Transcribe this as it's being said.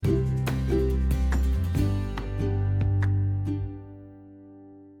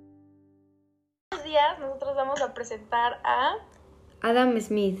vamos a presentar a Adam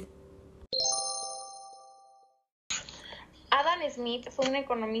Smith. Adam Smith fue un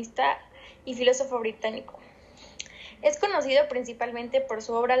economista y filósofo británico. Es conocido principalmente por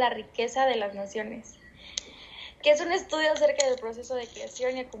su obra La riqueza de las naciones, que es un estudio acerca del proceso de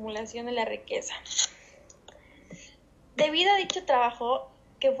creación y acumulación de la riqueza. Debido a dicho trabajo,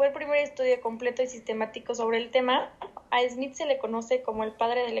 que fue el primer estudio completo y sistemático sobre el tema, a Smith se le conoce como el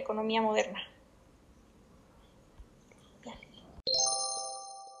padre de la economía moderna.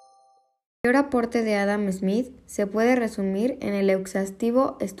 El mayor aporte de Adam Smith se puede resumir en el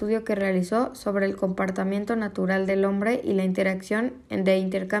exhaustivo estudio que realizó sobre el comportamiento natural del hombre y la interacción de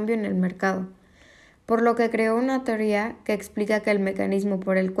intercambio en el mercado, por lo que creó una teoría que explica que el mecanismo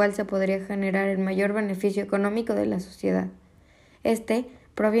por el cual se podría generar el mayor beneficio económico de la sociedad. Este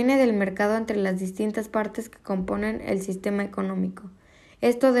proviene del mercado entre las distintas partes que componen el sistema económico.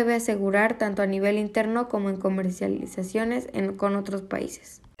 Esto debe asegurar tanto a nivel interno como en comercializaciones con otros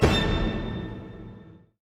países.